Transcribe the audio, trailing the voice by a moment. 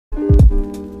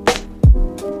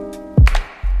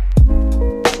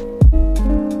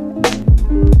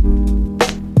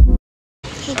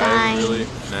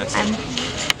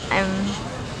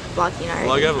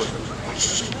Vlog Evelyn.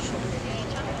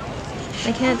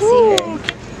 I can't see her.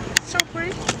 So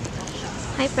pretty.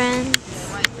 Hi friends.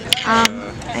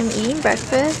 I'm eating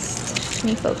breakfast. Can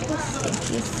you focus?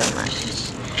 Thank you so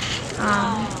much.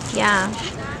 Yeah.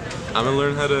 I'm gonna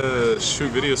learn how to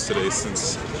shoot videos today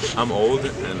since I'm old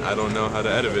and I don't know how to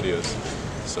edit videos.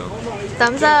 So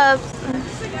Thumbs up.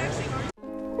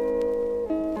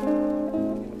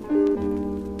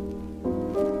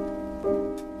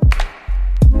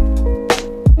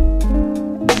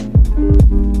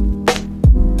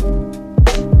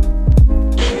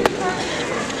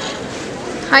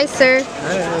 Hi, sir.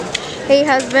 hey. Hey,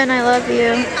 husband, I love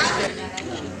you.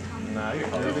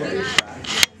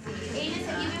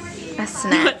 A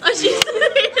snack. Oh, she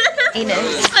said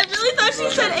Anus. I really thought she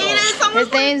said anus. His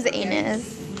name's Anus.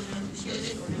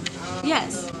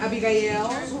 Yes. Abigail.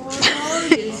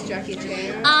 Jackie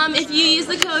J. If you use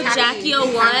the code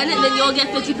Jackie01, then you'll get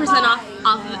 50% off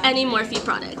of any Morphe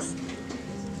products.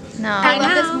 No. I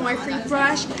love this more free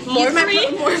brush. More free?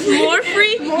 More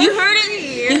free? You heard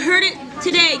it. You heard it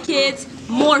today, kids.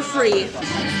 More free.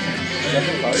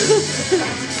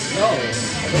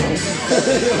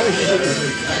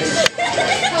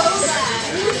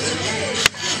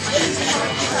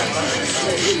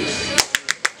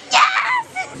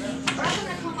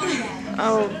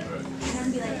 Oh.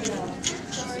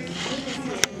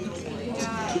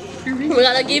 Oh my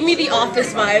god, that gave me the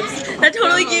office vibes. That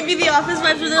totally gave me the office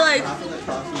vibes where they're like,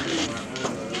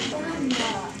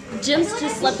 Jim's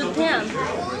just slept with Pam.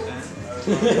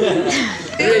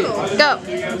 Go. 2.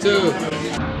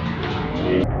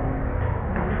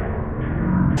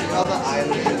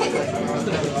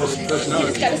 You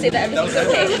just gotta say that everything's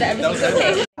okay. That everything's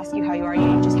okay. Ask you how you are,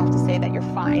 you just have to say that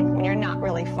you're fine when you're not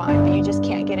really fine, but you just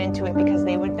can't get into it because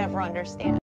they would never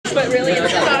understand. But really,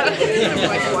 it's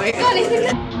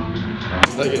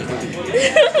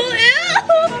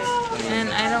And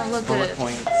I don't look good.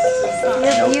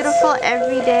 You're beautiful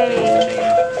every day.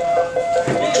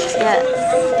 Yes.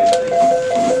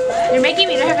 You're making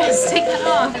me nervous. Take that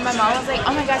off. And my mom was like,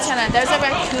 oh my god, Shanna, there's a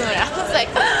raccoon. I was like,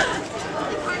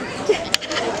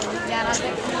 yeah, and I was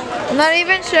like, I'm not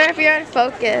even sure if you're in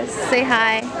focus. Say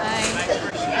hi. hi.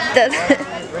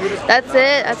 That's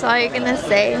it? That's all you're gonna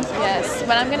say? Yes.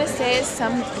 What I'm gonna say is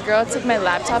some girl took my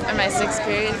laptop in my 6th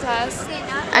period class.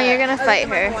 And you're gonna fight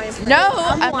her. No,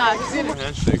 I'm not.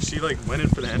 Handshake. She like went in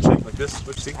for the handshake like this.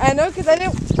 Let's see. I know, because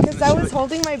I was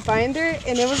holding my binder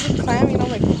and it was clammy and I'm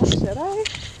like, oh, should I?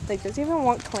 Like, does he even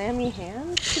want clammy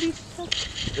hands to be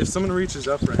touched? If someone reaches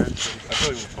up for a handshake, I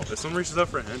feel like if someone reaches up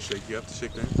for a handshake, you have to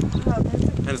shake their hand. Oh,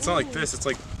 And it's not like this. It's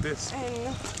like this. I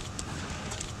know.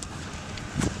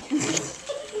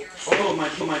 Oh, my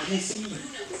PC.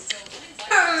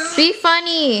 Be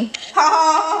funny.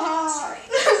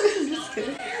 Just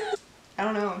kidding. I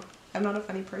don't know. I'm not a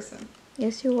funny person.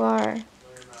 Yes, you are.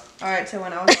 Alright, so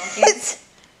when I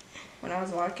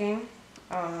was walking,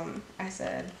 I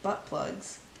said butt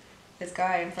plugs. This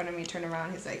guy in front of me turned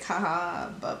around, he's like, haha,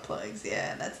 butt plugs,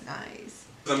 yeah, that's nice.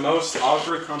 The most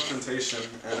awkward confrontation,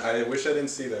 and I wish I didn't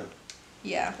see that.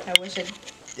 Yeah, I wish I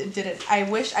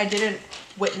didn't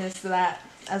witness that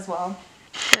as well.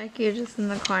 Like you're just in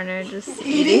the corner, just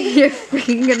eating your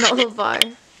freaking granola bar.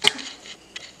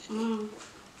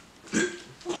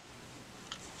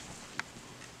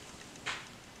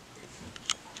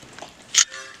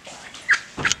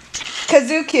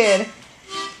 Kazoo kid.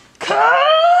 Kazoo!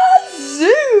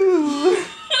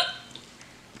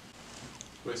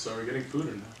 Wait, so are we getting food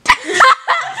or not?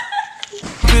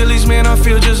 Phillies, man, I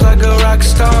feel just like a rock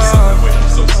star.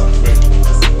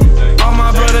 All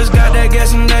my brothers got that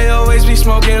gas and they always be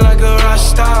smoking like a rock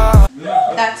star.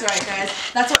 That's right, guys.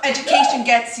 That's what education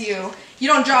gets you. You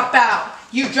don't drop out.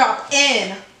 You drop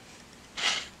in.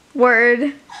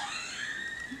 Word.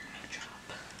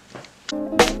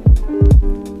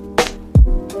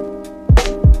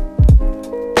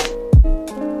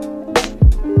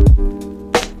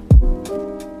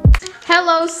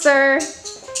 Hello, sir.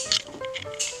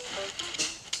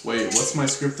 Wait, what's my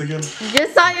script again? You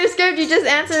just saw your script, you just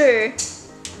answered her.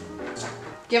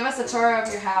 Give us a tour of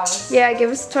your house. Yeah, give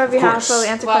us a tour of your house while we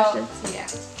answer questions.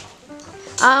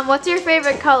 Yeah. What's your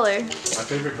favorite color? My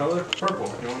favorite color? Purple.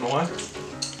 You wanna know why?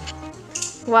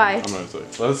 Why? I'm gonna tell you.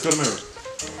 Let's go to my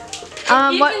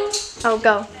room. What? Oh,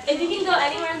 go. If you can go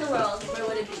anywhere in the world, where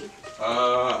would it be?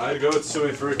 I'd go to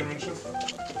a furry convention.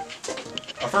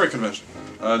 A furry convention.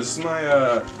 This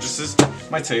is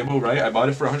my table, right? I bought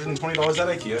it for $120 at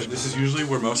IKEA. This is usually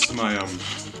where most of my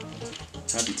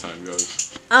happy time goes.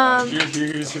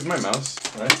 Here's my mouse,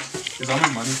 right? Here's all my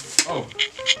money. Oh,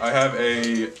 I have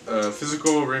a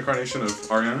physical reincarnation of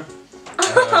Ariana.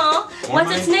 Oh,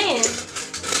 what's its name?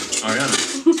 Ariana.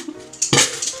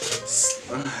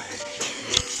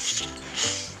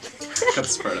 Cut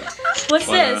this part out. What's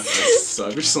But, this?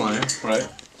 Cyber slime, right?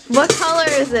 What color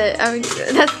is it? I mean,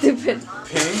 that's stupid.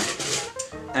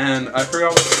 Pink, and I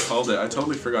forgot what they called it. I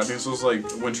totally forgot. I think this was like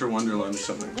Winter Wonderland or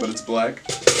something, but it's black.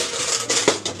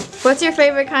 What's your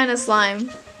favorite kind of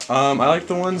slime? I like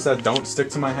the ones that don't stick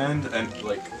to my hand and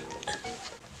like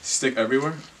stick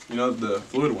everywhere. You know, the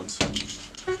fluid ones.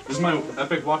 This is my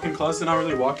epic walk-in closet. Not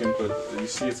really walk-in, but you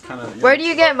see it's kind of... Where do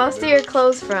you get most of your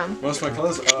clothes from? Most of my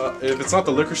clothes? If it's not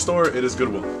the liquor store, it is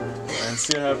Goodwill. And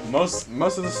see, I have most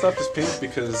of the stuff is pink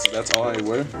because that's all I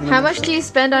wear. You know? How much do you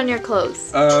spend on your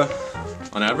clothes?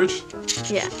 On average?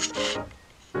 Yeah.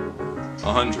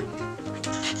 100.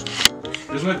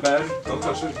 Here's my bag. Don't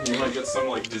touch it. You might get some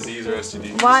like disease or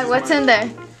STD. Why? What's in there?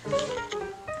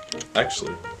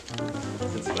 Actually,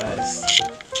 it's bags.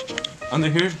 Under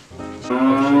here.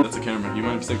 Oh, that's a camera. You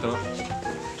mind if I take that off?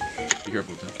 Be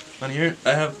careful with that. On here,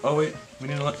 I have. Oh wait, we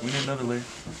need another layer.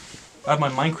 I have my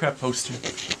Minecraft poster.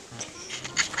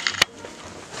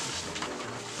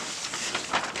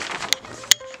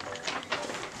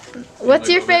 What's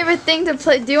your favorite thing to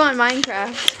do on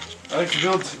Minecraft? I like to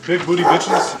build big booty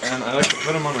bitches, and I like to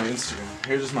put them on my Instagram.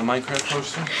 Here's just my Minecraft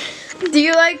poster. Do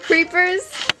you like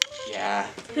creepers? Yeah.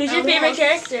 Who's your favorite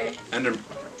character? Ender.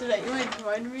 Did you want to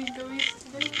provide me those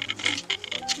today?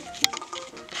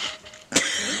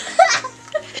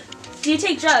 Do you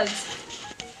take drugs?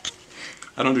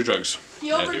 I don't do drugs.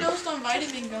 He overdosed on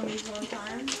vitamin gummies one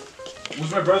time. It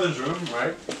was my brother's room,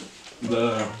 right?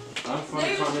 I'm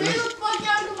Stay the fuck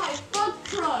out of my fuck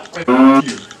truck! Fuck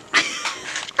you.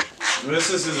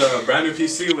 This is his brand new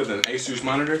PC with an Asus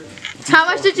monitor. How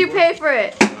much did you pay for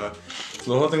it? The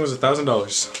whole thing was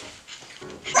 $1,000.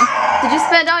 Did you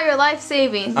spend all your life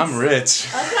savings? I'm rich.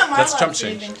 That's chump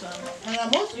change. And I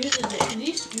most use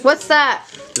it. What's that?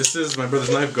 This is my brother's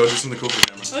knife. Go do something cool for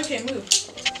the camera. Okay, move.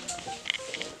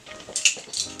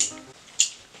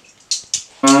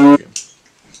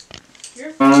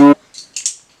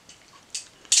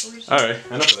 Alright,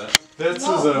 enough of that. This is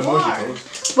emoji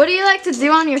pose. What do you like to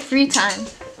do on your free time?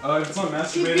 If it's not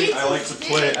masturbating, I like to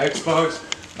play Xbox.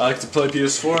 I like to play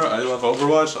PS4. I love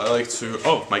Overwatch. I like to...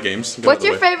 Oh, my games. Get What's out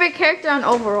your of the way. favorite character on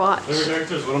Overwatch? Favorite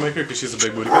character is Widowmaker because she's a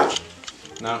big booty bitch.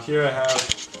 Now here I have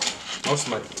most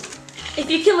of my... If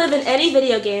you could live in any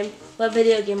video game, what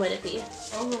video game would it be?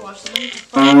 Overwatch. Then you can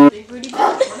fuck big booty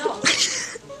bitch. What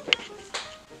else?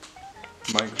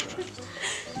 Minecraft.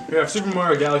 Here I have Super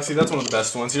Mario Galaxy, that's one of the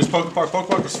best ones. Here's Poke Park. Poke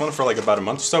Park was fun for like about a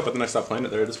month or so, but then I stopped playing it.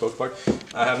 There it is, Poke Park.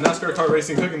 I have NASCAR Kart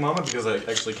Racing Cooking Mama because I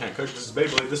actually can't cook. This is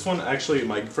Beyblade. This one, actually,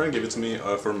 my friend gave it to me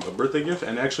for a birthday gift,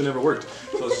 and it actually never worked.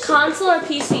 So it's Console or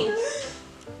PC?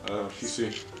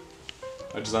 PC.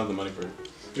 I just don't have the money for it.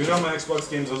 These are all my Xbox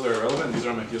games, those are irrelevant. These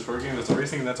are my PS4 games, that's a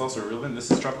racing, and that's also irrelevant.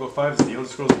 This is Tropical 5, it's the Elder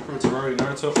Scrolls Crew, Terraria,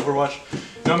 Naruto, Overwatch,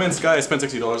 No Man's Sky. I spent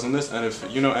 $60 on this, and if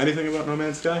you know anything about No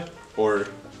Man's Sky, or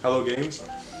Hello Games,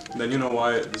 then you know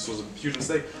why this was a huge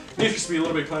mistake. Need for Speed,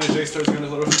 Little Big Planet, J-Stars, Gun,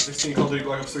 Little 16, Call of Duty,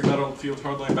 Black Ops 3, Battlefield,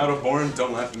 Hardline, Battleborn.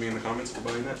 Don't laugh at me in the comments for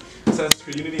buying that. Assassin's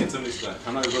Creed Unity, and Somebody's Sky.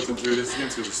 I'm not going to go through this again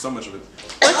because there's so much of it.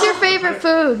 What's your favorite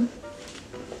food?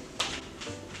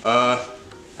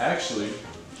 Actually,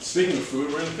 speaking of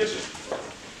food, we're in the kitchen.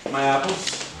 My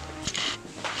apples.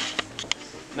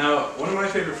 Now, one of my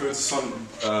favorite foods is some,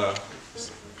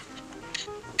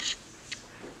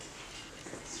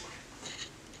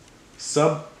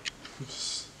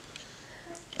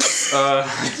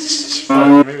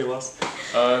 maybe lost.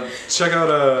 Check out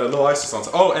Lil Isis.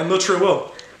 Oh, and Lil True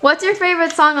Will. What's your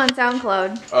favorite song on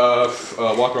SoundCloud?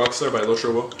 Walk Rockstar by Lil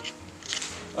True Will.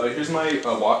 Here's my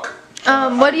wok.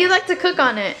 What do you like to cook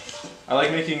on it? I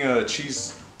like making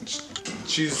cheese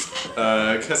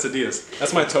quesadillas.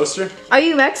 That's my toaster. Are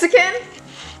you Mexican?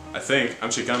 I think. I'm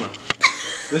Chicano.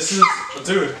 This is...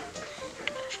 Dude.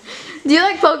 Do you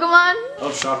like Pokemon? I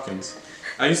love Shopkins.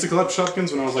 I used to collect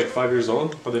Shopkins when I was like 5 years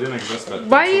old, but they didn't exist back then.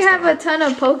 Why do you have a ton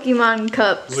of Pokemon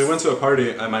cups? We went to a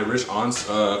party at my rich aunt's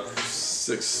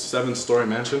 6-7 story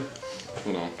mansion.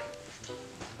 Hold on.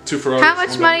 2 Ferraris. How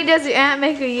much money does your aunt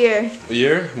make a year? A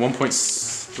year?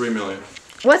 1.3 million.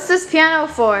 What's this piano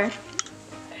for?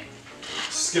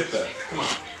 Skip that. Come on.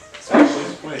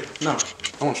 Actually, wait. No.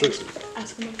 I won't show you.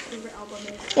 Ask me what your favorite album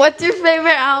is. What's your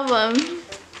favorite album?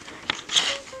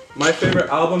 My favorite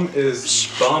album is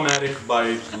Bombatic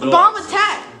by Lil Bomb Isis.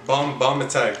 Attack! Bomb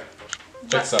Attack.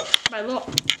 Check this out. By Lil.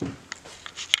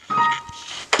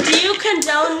 Do you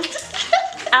condone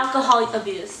alcohol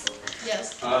abuse?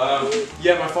 Yes.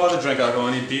 Yeah, my father drank alcohol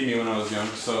and he beat me when I was young,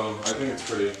 so I think it's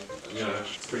pretty,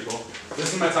 it's pretty cool.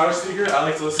 This is my tower speaker. I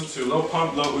like to listen to Lil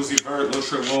Pump, Lil Uzi Vert, Lil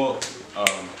True Will,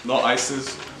 Lil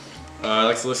Isis, I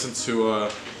like to listen to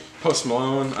Post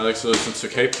Malone. I like to listen to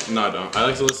Cape. No, I don't. I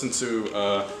like to listen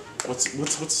to what's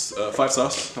Five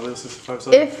Sauce. I like to listen to Five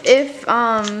Sauce.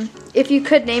 If you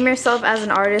could name yourself as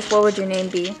an artist, what would your name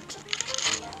be?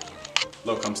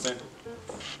 Low Cumstain.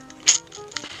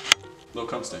 Low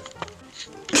Cumstain.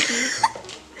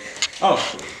 Oh,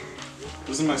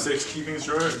 this is my safekeeping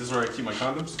drawer. This is where I keep my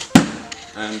condoms.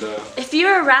 And If you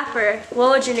were a rapper, what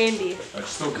would your name be?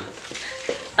 Stoker.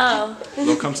 Oh.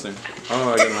 Low Cumstain.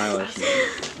 Oh, I got an eyelash.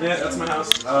 Yeah, that's my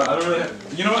house. I don't really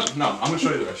have, you know what? No, I'm gonna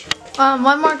show you the rest.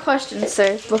 One more question,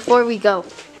 sir, before we go.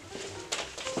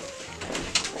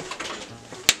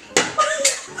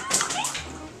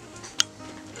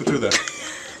 Who threw that?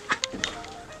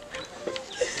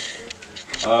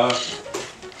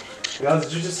 Guys,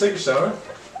 did you just take a shower?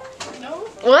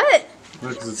 What?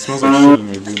 Look, 'cause it smells like shit in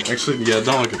here, dude. Actually, yeah,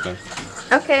 don't look at that.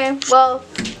 Okay, well,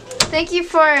 thank you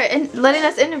for letting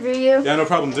us interview you. Yeah, no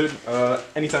problem, dude.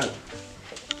 Anytime.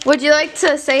 Would you like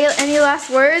to say any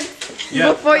last words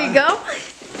before you go?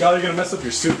 God, you're gonna mess up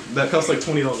your suit. That costs like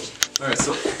 $20. Alright,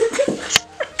 so.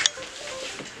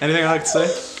 Anything I like to say?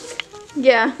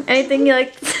 Yeah, anything you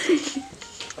like to say?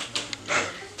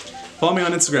 Follow me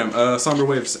on Instagram, Somber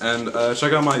Waves, and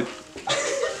check out my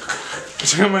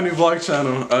new vlog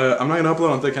channel. I'm not gonna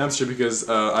upload on Thick Hamster because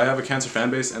I have a cancer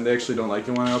fan base and they actually don't like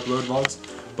it when I upload vlogs.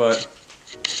 But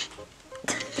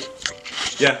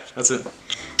yeah, that's it.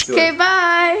 See you Okay, later.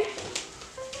 bye.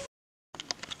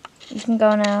 You can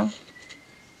go now.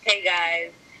 Hey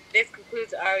guys, this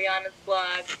concludes Ariana's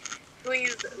vlog.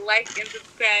 Please like and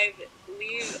subscribe.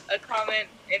 Leave a comment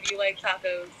if you like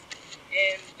tacos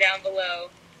and down below.